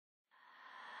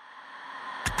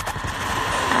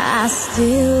I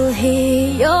still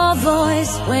hear your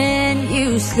voice when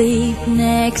you sleep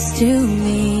next to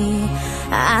me.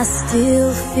 I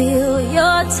still feel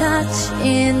your touch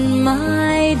in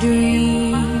my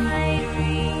dream.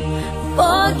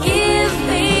 Forgive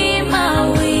me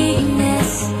my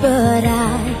weakness, but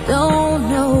I don't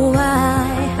know why.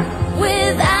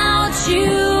 Without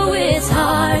you, it's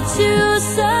hard to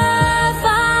survive.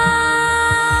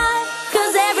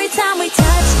 'Cause every time we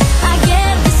touch, I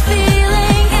get this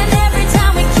feeling, and every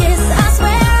time we kiss, I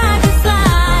swear I could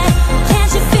fly.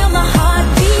 Can't you feel my heart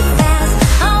beat fast?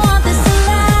 I want this to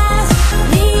last.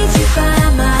 Need you by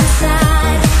my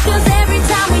side. 'Cause every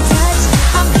time we touch,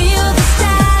 I feel the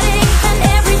static, and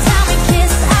every time we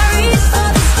kiss, I reach for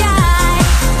the sky.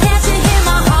 Can't you hear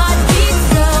my heart beat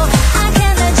slow? I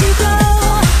can't let you go.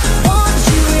 Want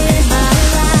you in my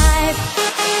life.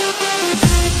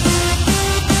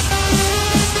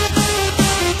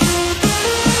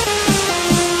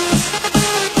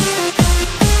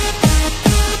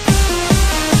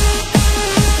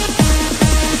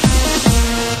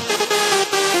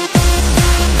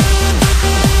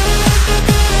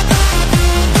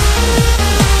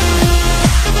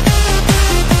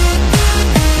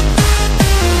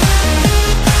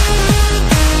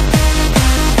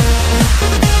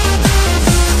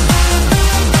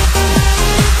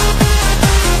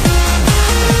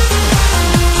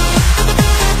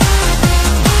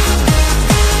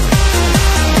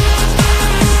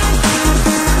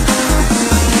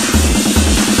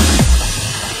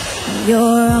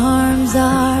 Your arms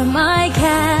are my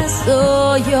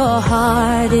castle, your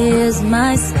heart is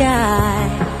my sky.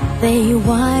 They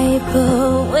wipe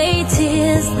away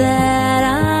tears that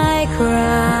I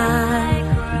cry.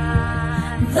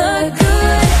 The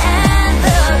good